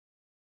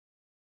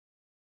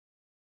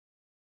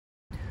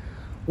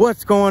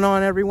What's going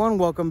on, everyone?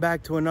 Welcome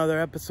back to another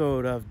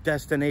episode of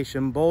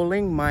Destination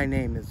Bowling. My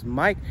name is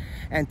Mike,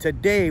 and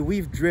today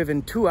we've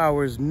driven 2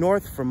 hours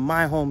north from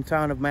my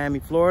hometown of Miami,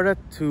 Florida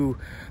to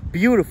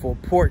beautiful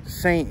Port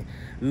St.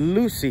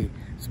 Lucie.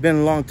 It's been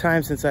a long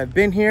time since I've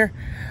been here.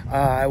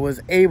 I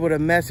was able to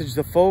message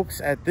the folks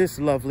at this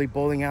lovely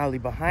bowling alley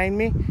behind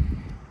me.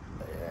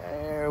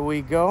 There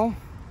we go.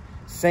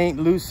 St.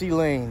 Lucie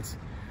Lanes.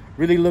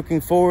 Really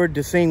looking forward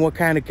to seeing what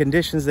kind of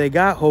conditions they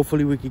got.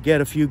 Hopefully we could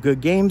get a few good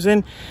games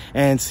in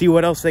and see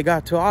what else they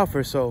got to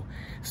offer. So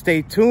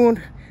stay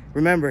tuned.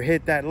 Remember,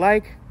 hit that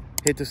like,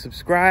 hit the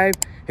subscribe,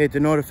 hit the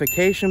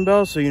notification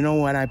bell so you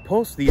know when I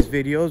post these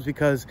videos,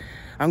 because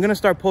I'm going to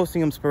start posting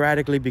them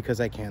sporadically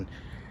because I can.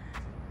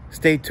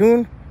 Stay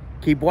tuned,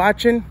 keep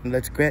watching, and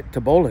let's get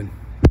to bowling.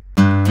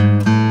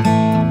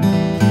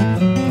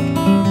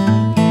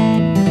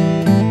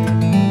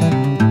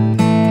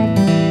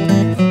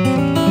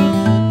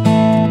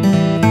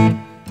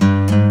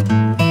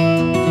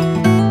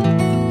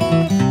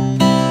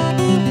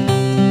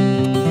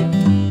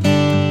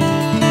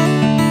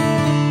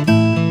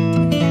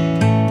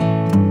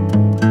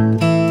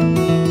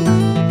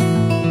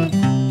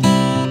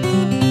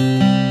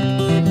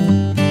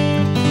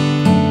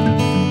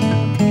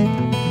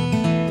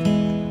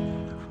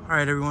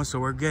 Everyone, so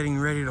we're getting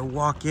ready to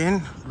walk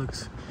in.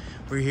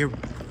 We're here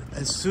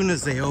as soon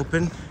as they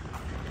open.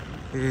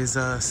 It is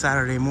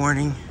Saturday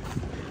morning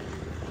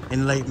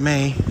in late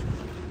May.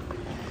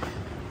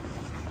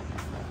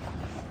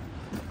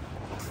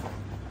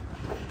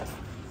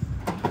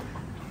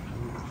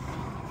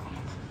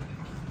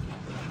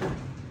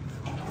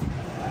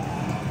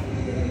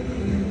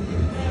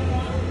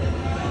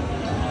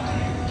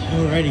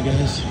 Alrighty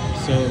guys,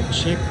 so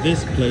check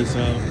this place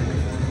out.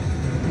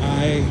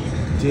 I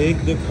dig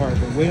the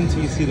carpet. Wait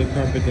until you see the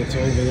carpet that's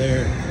over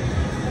there,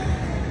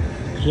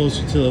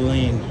 closer to the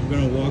lane. We're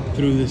gonna walk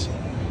through this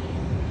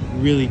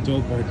really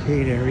dope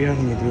arcade area.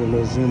 Let me do a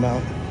little zoom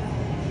out.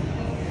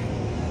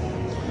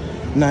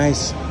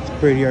 Nice,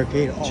 pretty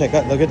arcade. Check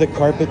out, look at the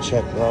carpet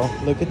check, bro.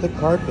 Look at the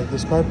carpet.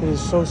 This carpet is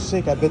so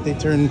sick. I bet they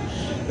turn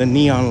the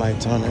neon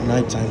lights on at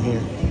nighttime here.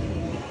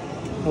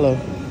 Hello.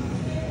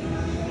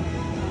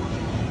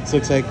 This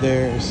looks like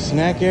their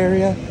snack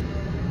area.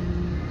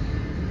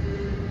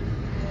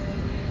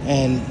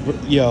 And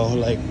yo,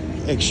 like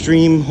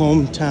extreme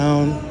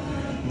hometown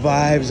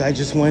vibes. I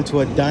just went to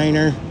a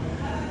diner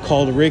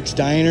called Rick's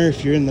Diner.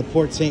 If you're in the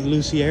Port St.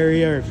 Lucie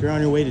area, or if you're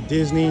on your way to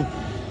Disney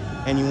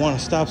and you want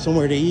to stop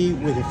somewhere to eat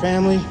with your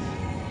family,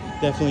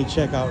 definitely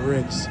check out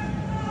Rick's.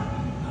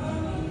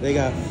 They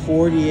got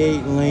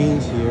 48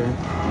 lanes here.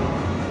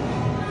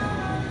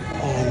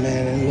 Oh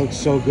man, it looks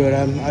so good.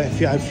 I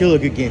feel a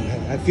good game.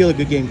 I feel a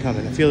good game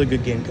coming. I feel a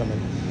good game coming.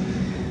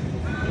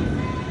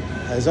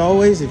 As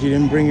always, if you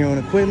didn't bring your own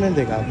equipment,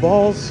 they got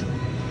balls.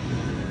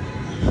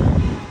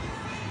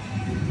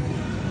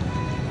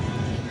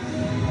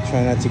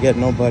 Try not to get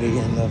nobody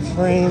in the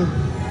frame.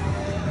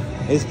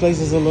 This place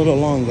is a little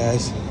long,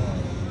 guys.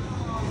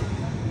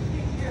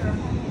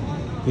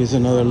 Here's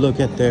another look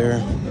at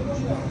their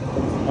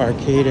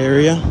arcade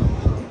area.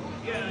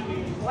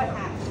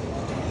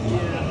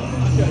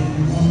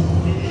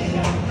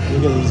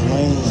 Look at these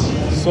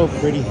lanes, so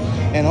pretty.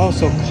 And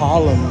also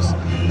columns.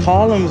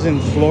 Columns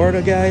in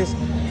Florida, guys,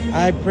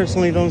 I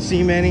personally don't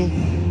see many,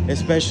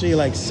 especially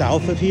like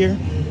south of here.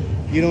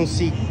 You don't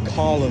see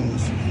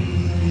columns.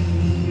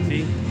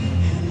 See?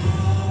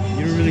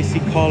 You don't really see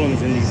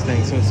columns in these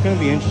things, so it's gonna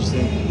be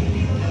interesting.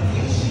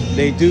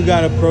 They do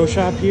got a pro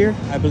shop here.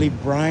 I believe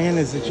Bryan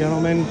is the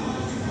gentleman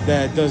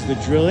that does the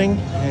drilling,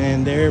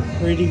 and they're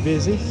pretty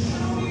busy.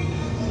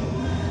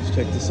 Let's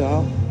check this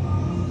out.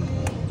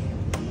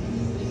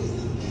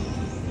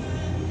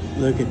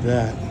 Look at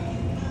that.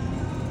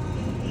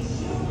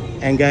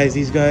 And guys,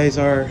 these guys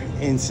are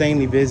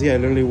insanely busy. I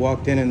literally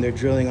walked in and they're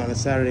drilling on a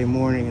Saturday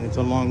morning, and it's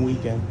a long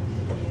weekend.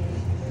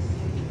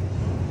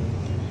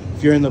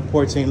 If you're in the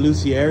Port St.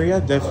 Lucie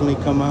area, definitely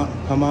come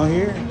out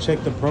here,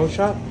 check the pro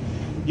shop.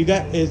 You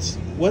got,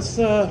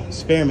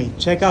 Spare Me.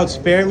 Check out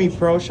Spare Me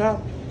Pro Shop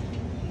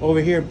over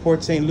here at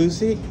Port St.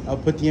 Lucie. I'll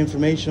put the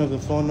information of the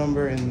phone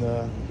number in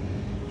the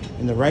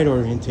right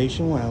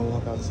orientation when I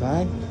walk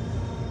outside.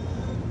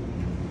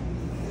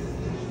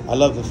 I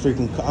love the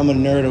freaking, I'm a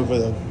nerd over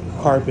the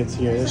carpets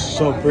here. It's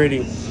so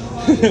pretty.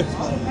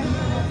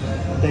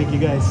 Thank you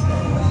guys.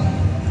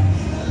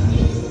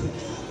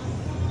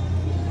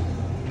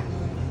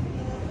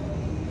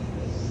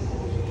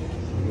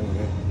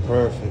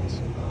 Perfect.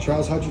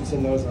 Charles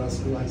Hutchinson knows us.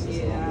 He likes us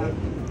a lot.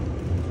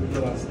 We do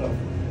a lot of stuff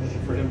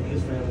for him and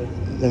his family.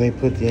 Let me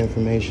put the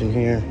information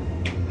here.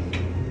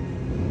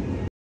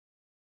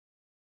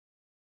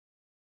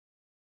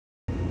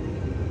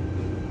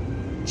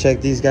 Check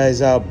these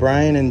guys out,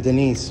 Bryan and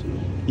Denise.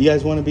 You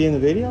guys want to be in the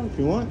video if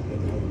you want?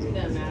 It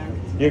doesn't matter.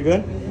 You're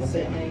good?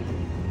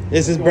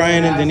 This is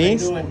Bryan and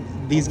Denise.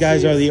 These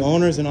guys are the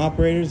owners and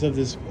operators of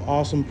this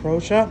awesome pro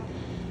shop.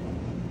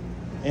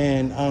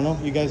 And I don't know,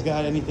 you guys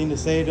got anything to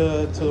say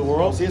to the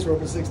world? See us, we're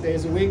open 6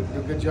 days a week. Do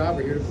a good job.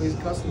 We're here to please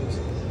the customers.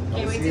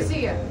 Can't wait to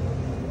see you.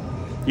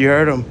 You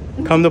heard him.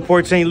 Come to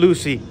Port St.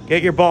 Lucie.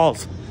 Get your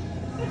balls.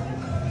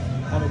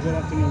 Have a good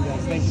afternoon,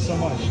 guys. Thank you so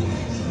much.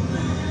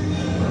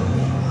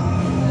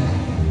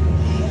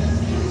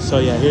 So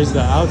yeah, here's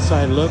the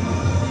outside look.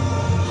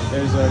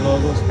 There's their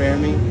logo, spare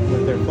me,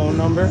 with their phone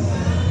number.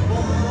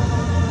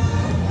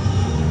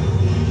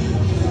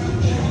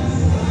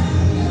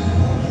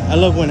 I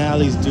love when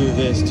alleys do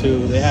this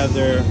too. They have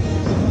their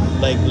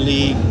like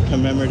league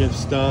commemorative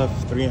stuff,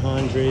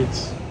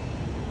 300s.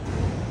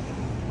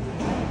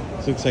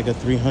 This looks like a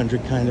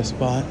 300 kind of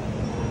spot.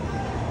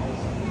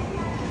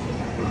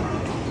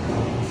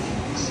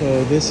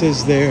 So this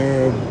is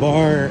their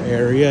bar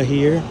area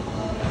here.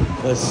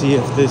 Let's see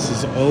if this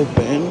is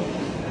open.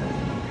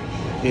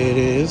 It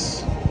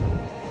is.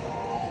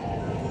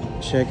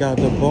 Check out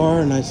the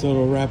bar, nice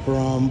little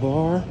wraparound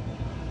bar.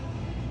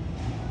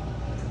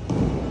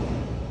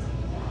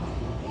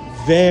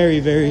 Very,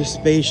 very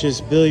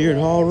spacious billiard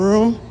hall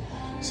room.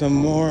 Some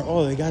more,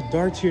 oh, they got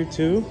darts here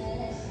too.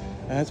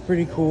 That's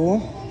pretty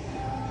cool.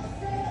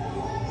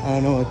 I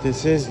don't know what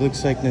this is.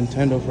 Looks like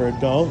Nintendo for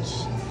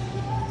adults.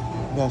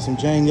 Got some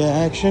Jenga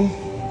action.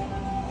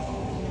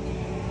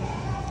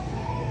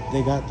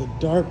 They got the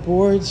dart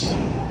boards.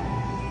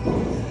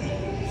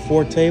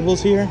 4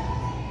 tables here.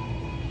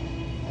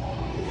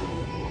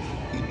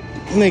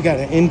 And they got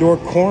an indoor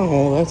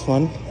cornhole, that's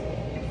fun.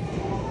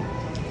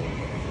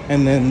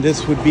 And then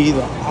this would be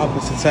the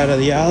opposite side of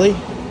the alley.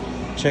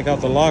 Check out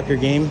the locker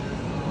game.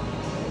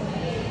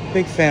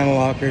 Big fan of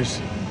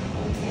lockers.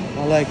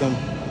 I like them.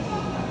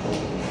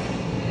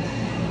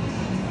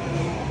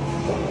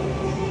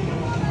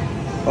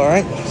 All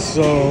right,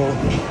 so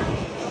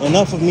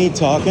enough of me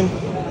talking.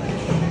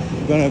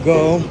 I'm gonna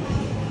go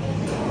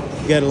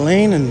get a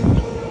lane and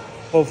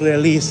hopefully at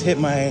least hit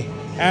my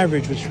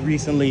average, which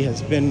recently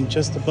has been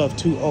just above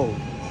 2.0.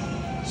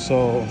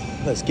 So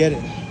let's get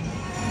it.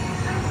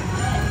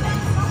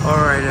 All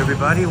right,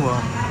 everybody.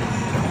 Well,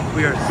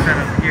 we are set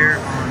up here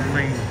on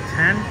lane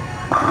 10.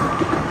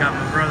 Got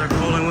my brother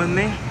bowling with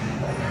me.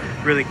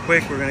 Really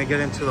quick, we're gonna get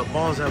into the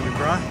balls that we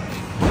brought.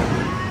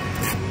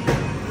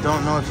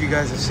 Don't know if you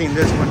guys have seen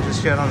this one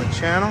just yet on the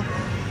channel,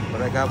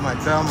 but I got my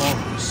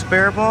Belmo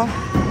spare ball.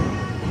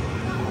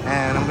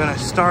 And I'm gonna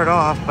start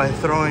off by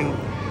throwing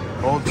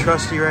old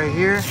trusty right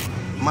here,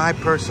 my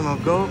personal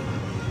GOAT,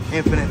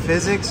 Infinite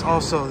Physics.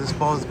 Also, this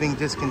ball is being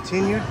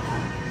discontinued,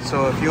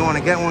 so if you want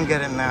to get one,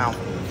 get it now.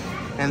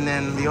 And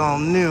then the all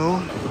new,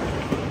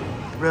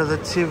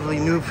 relatively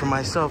new for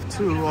myself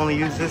too, only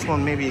use this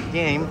one maybe a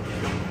game,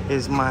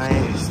 is my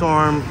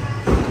Storm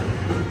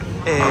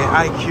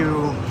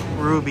IQ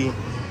Ruby.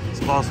 This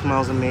ball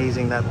smells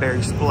amazing, that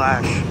berry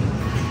splash.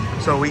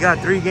 So we got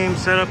 3 games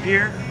set up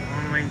here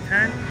on lane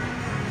 10.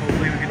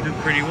 Hopefully we can do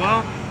pretty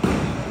well.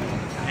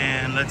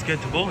 And let's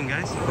get to bowling,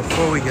 guys.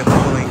 Before we get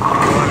bowling,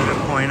 I wanted to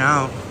point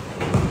out,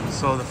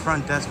 so the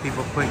front desk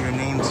people put your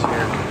names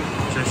here,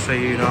 just so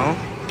you know.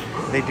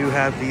 They do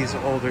have these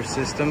older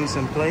systems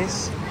in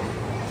place.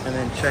 And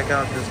then check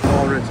out this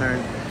ball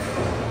return.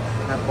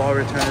 That ball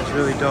return is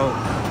really dope.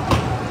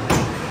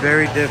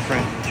 Very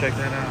different. Check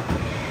that out.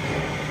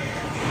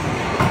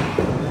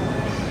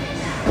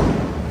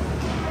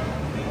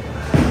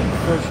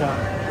 Good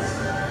shot.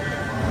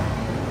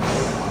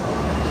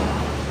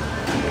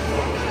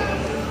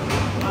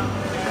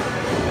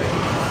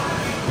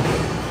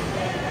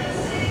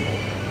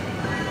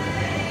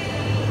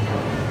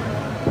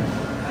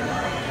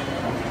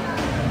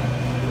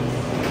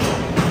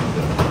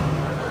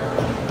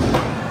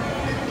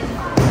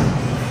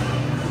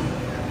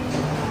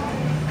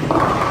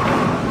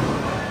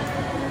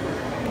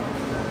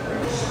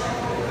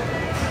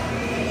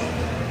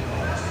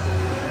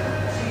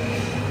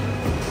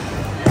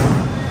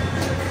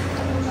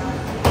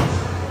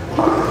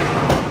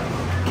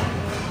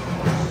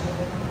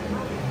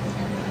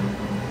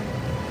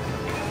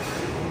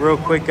 Real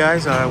quick,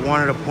 guys, I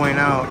wanted to point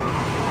out,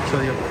 so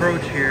the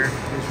approach here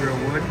is real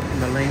wood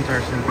and the lanes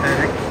are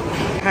synthetic.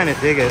 Kind of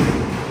dig it.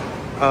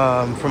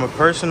 From a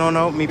personal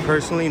note, me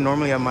personally,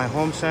 normally at my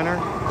home center,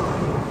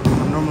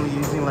 I'm normally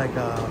using like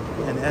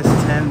an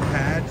S10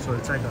 pad, so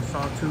it's like a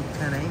sawtooth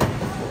 10/8,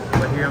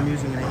 but here I'm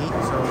using an 8,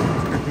 so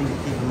it's a good thing to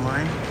keep in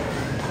mind.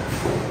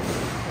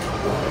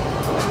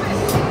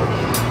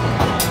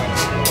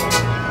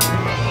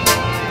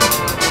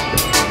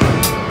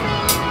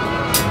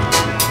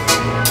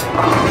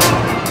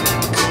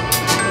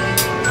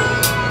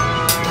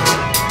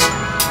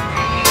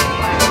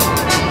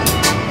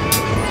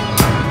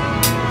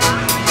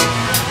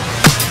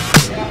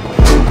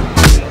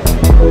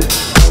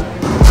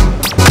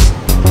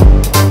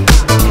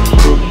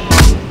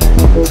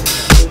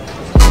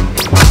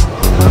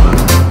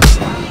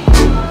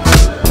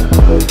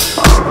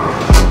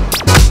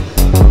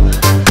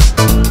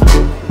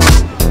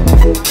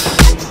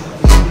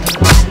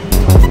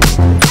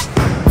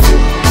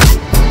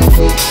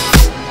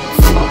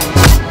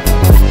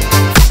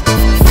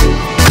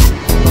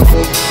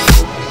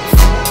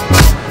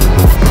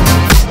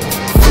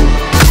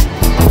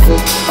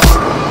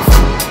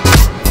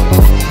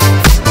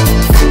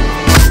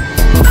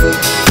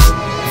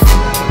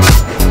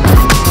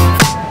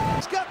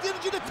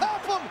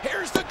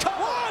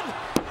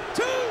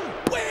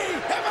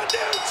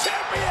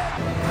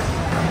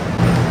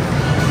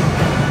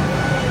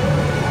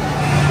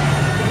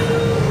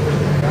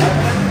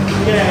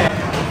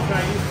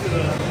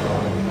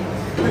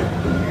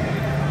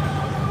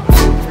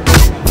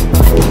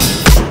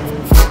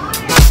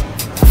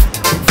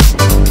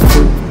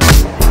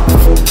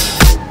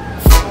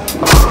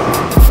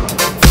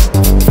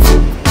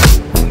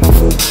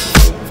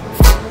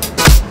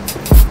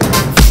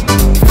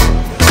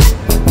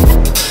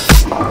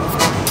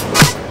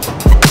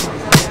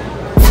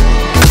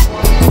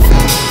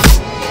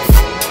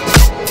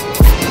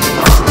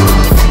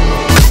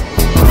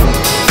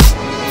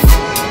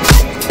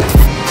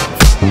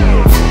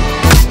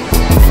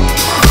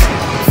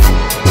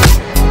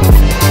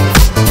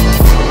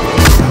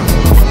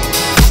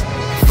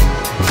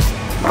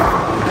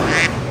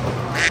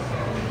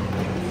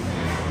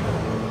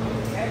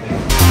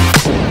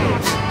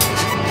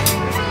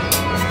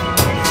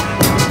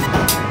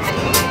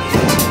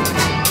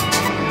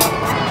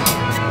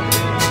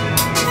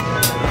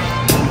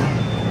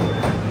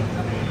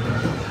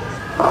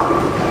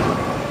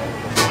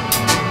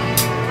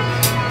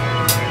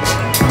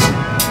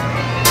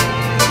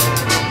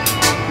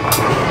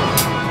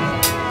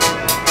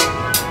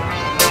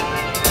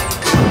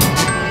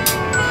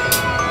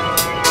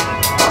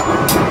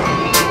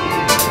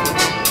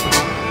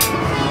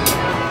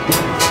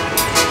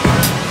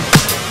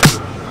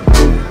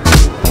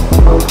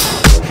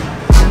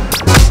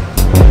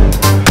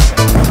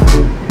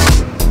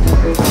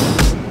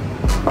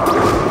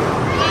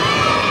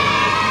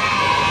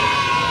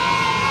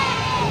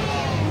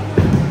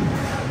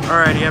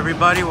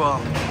 everybody.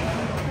 Well,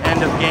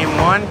 end of game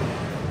one,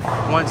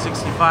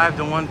 165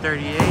 to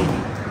 138.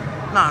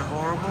 Not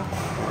horrible.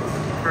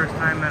 First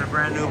time at a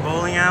brand new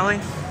bowling alley.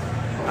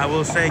 I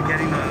will say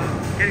getting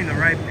the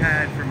right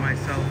pad for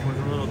myself was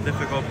a little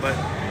difficult, but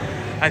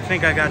I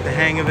think I got the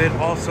hang of it.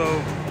 Also,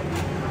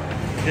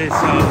 this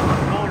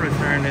ball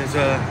return is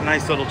a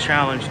nice little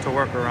challenge to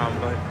work around,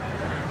 but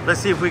let's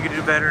see if we could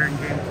do better in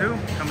game two.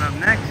 Coming up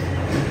next,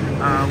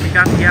 we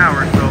got the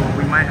hour, so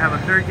we might have a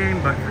third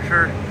game, but for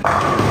sure,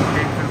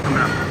 game two coming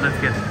up. Let's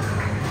get it.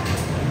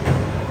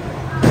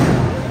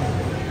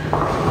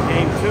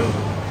 Game two.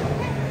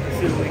 Let's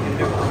see what we can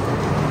do.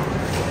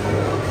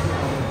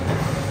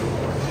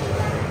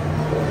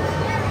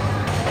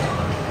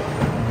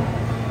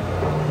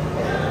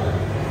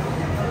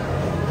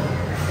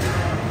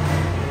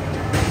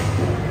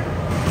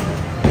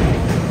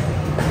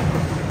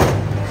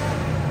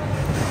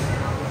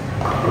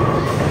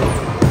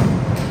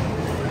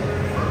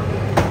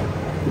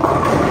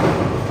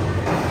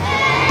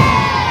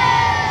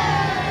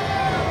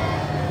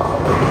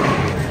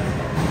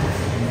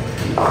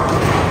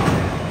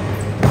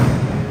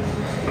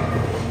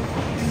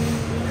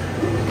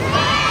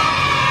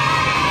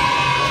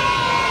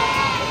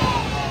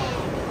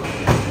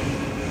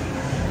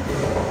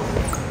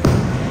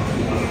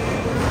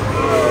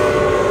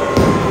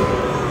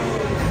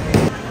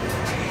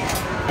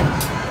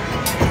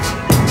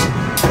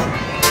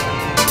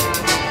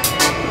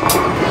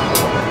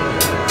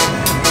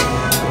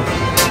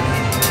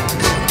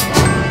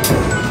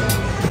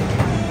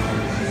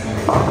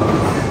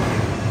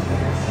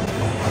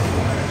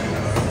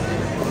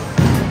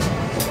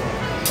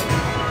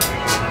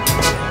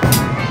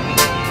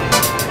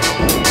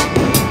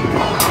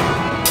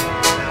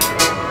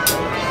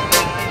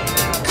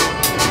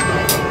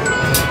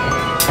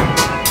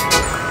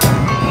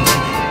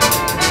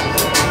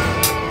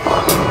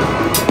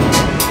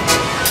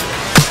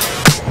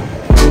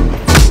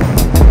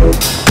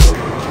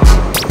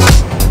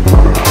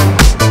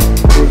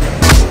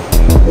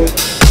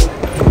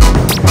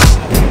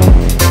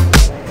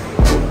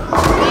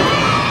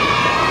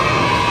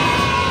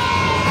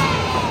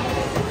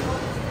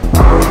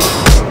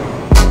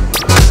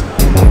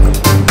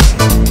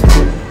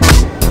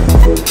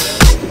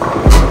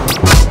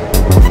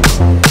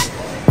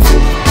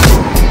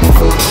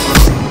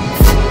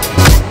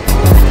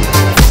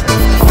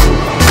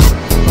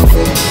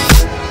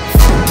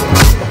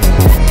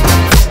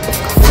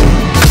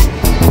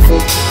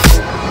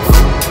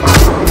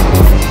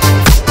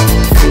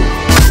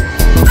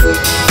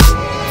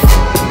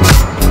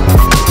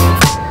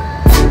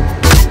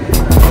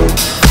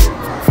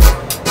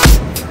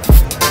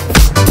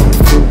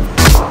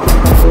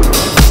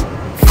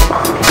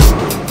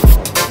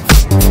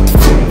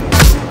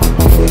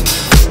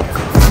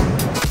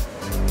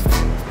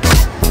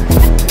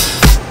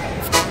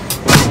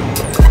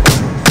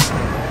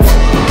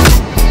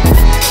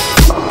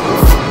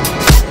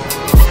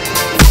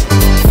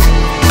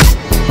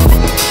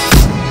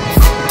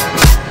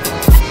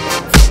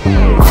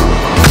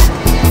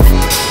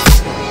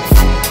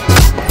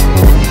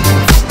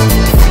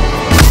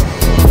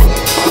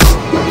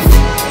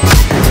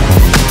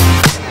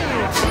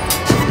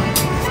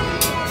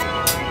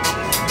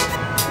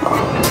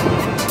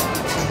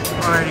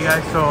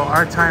 So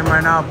our time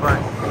right now, but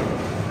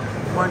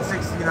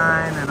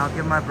 169, and I'll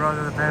give my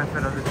brother the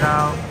benefit of the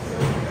doubt.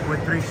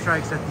 With 3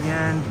 strikes at the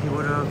end, he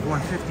would have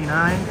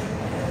 159.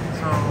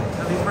 So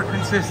at least we're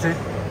consistent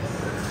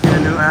in a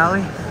new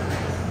alley.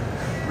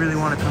 Really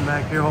want to come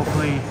back here,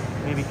 hopefully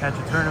maybe catch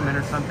a tournament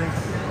or something.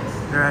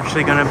 They're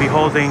actually going to be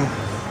holding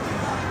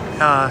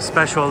a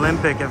Special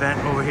Olympic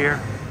event over here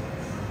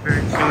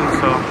very soon,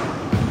 so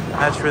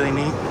that's really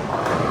neat.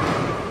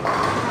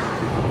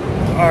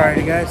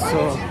 Alrighty guys,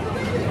 so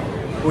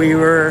we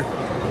were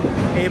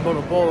able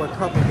to bowl a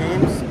couple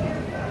games.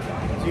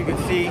 As you can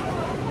see,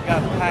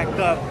 got packed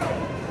up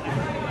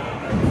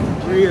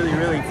really,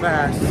 really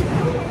fast.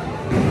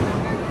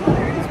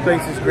 This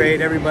place is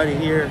great. Everybody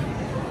here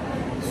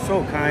is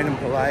so kind and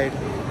polite.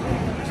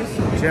 Just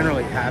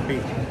generally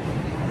happy.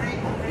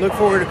 Look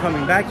forward to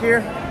coming back here.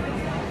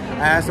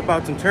 I asked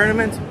about some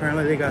tournaments.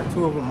 Apparently they got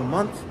 2 of them a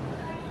month.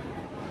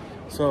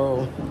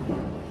 So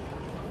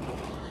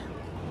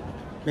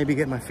maybe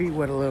get my feet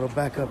wet a little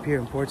back up here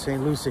in Port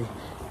St. Lucie.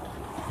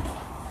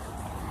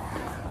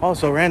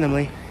 Also,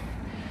 randomly,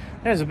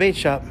 there's a bait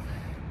shop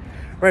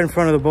right in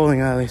front of the bowling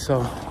alley.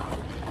 So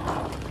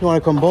if you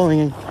want to come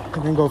bowling and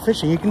then go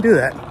fishing, you can do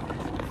that.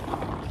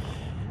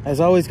 As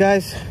always,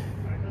 guys,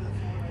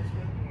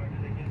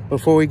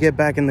 before we get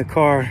back in the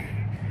car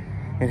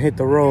and hit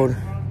the road,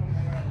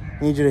 I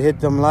need you to hit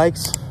them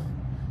likes,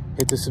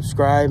 hit the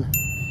subscribe,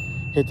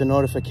 hit the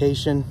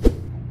notification,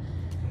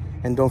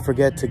 and don't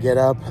forget to get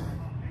up,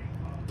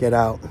 get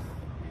out,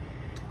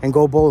 and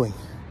go bowling.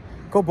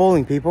 Go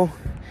bowling, people.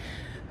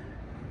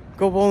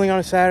 Go bowling on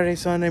a Saturday,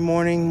 Sunday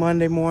morning,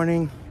 Monday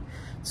morning.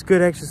 It's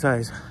good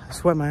exercise. I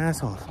sweat my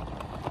ass off.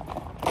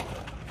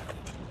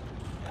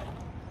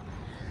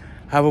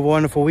 Have a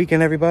wonderful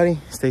weekend, everybody.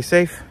 Stay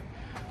safe.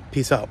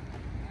 Peace out.